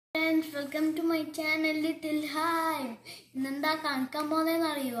welcome to my channel Little Hive. ഇന്നെന്താ കാണിക്കാൻ പോകുന്നതെന്ന്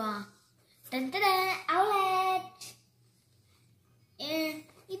അറിയുവാ? Owlette.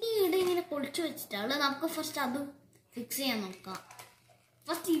 ഇത് ഇവിടെ ഇങ്ങനെ പൊളിച്ചു വെച്ചിട്ടാണ്. നമുക്ക് ഫസ്റ്റ് അത് ഫിക്സ് ചെയ്യാൻ നോക്കാം.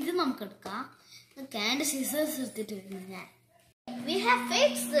 ഫസ്റ്റ് ഇത് നമുക്ക് എടുക്കാം. ക്യാൻഡ് സിസേഴ്സ് എടുത്തിട്ട് വരുന്നത് ഞാൻ. We have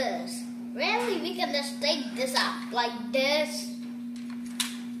fixed this. Really, we can just take this up like this.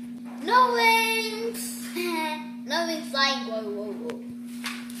 No wings. No wings flying. Whoa, whoa, whoa.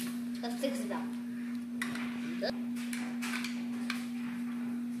 Let's fix it up.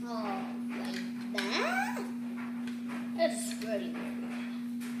 Oh, like that. It's really weird.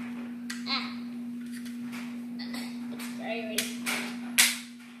 It's very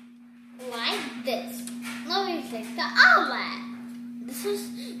like this. Now we fix the Owlette.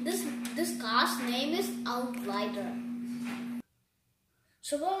 This car's name is Owlette.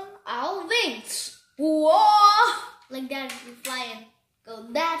 So our wings. Whoa! Like that, you fly and go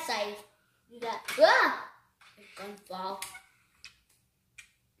that side. You got it can't fall.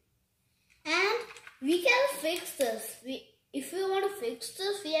 And we can fix this. If we want to fix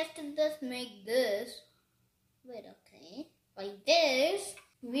this, we have to just make this. Wait, okay. Like this.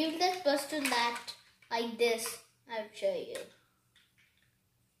 We'll just press to that like this. I'll show you.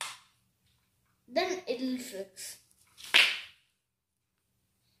 Then it'll fix.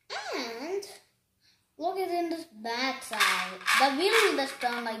 And look at in this back side. The wheel will just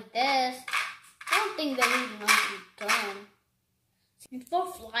turn like this. I don't think the wheel wants to turn. It's for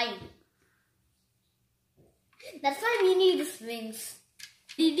flying. That's why we need these wings.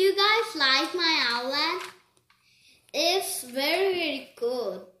 Did you guys like my Owlette? It's very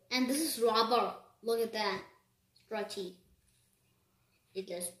good. And this is rubber. Look at that. Stretchy. It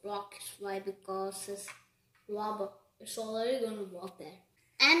just blocks why because it's rubber. It's already going to walk there.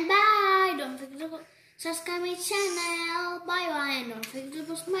 And bye. Don't forget to subscribe my channel. Bye bye. And don't forget to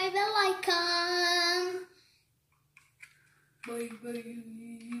push my bell icon. Bye bye.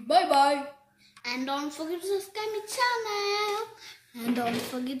 Bye bye. And don't forget to subscribe my channel. And don't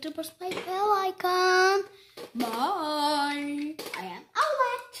forget to press my bell icon. Bye. I am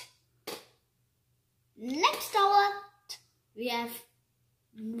Owlette. Next Owlette, we have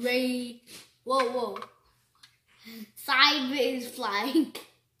whoa. Sideways flying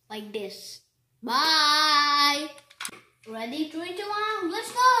like this. Bye. Ready? 3, 2, 1.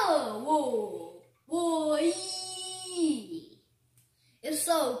 Let's go. Whoa. It's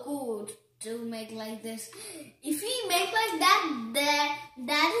so good to make like this. If we make like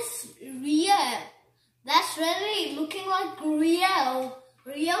that is real. That's really looking like real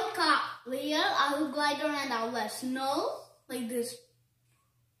Owlette and Owlette. No, like this.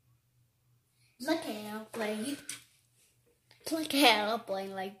 It's like an airplane. It's like an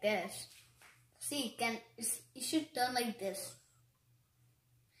airplane like this. See, it should turn like this.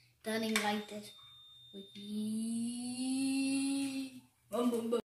 Turning like this.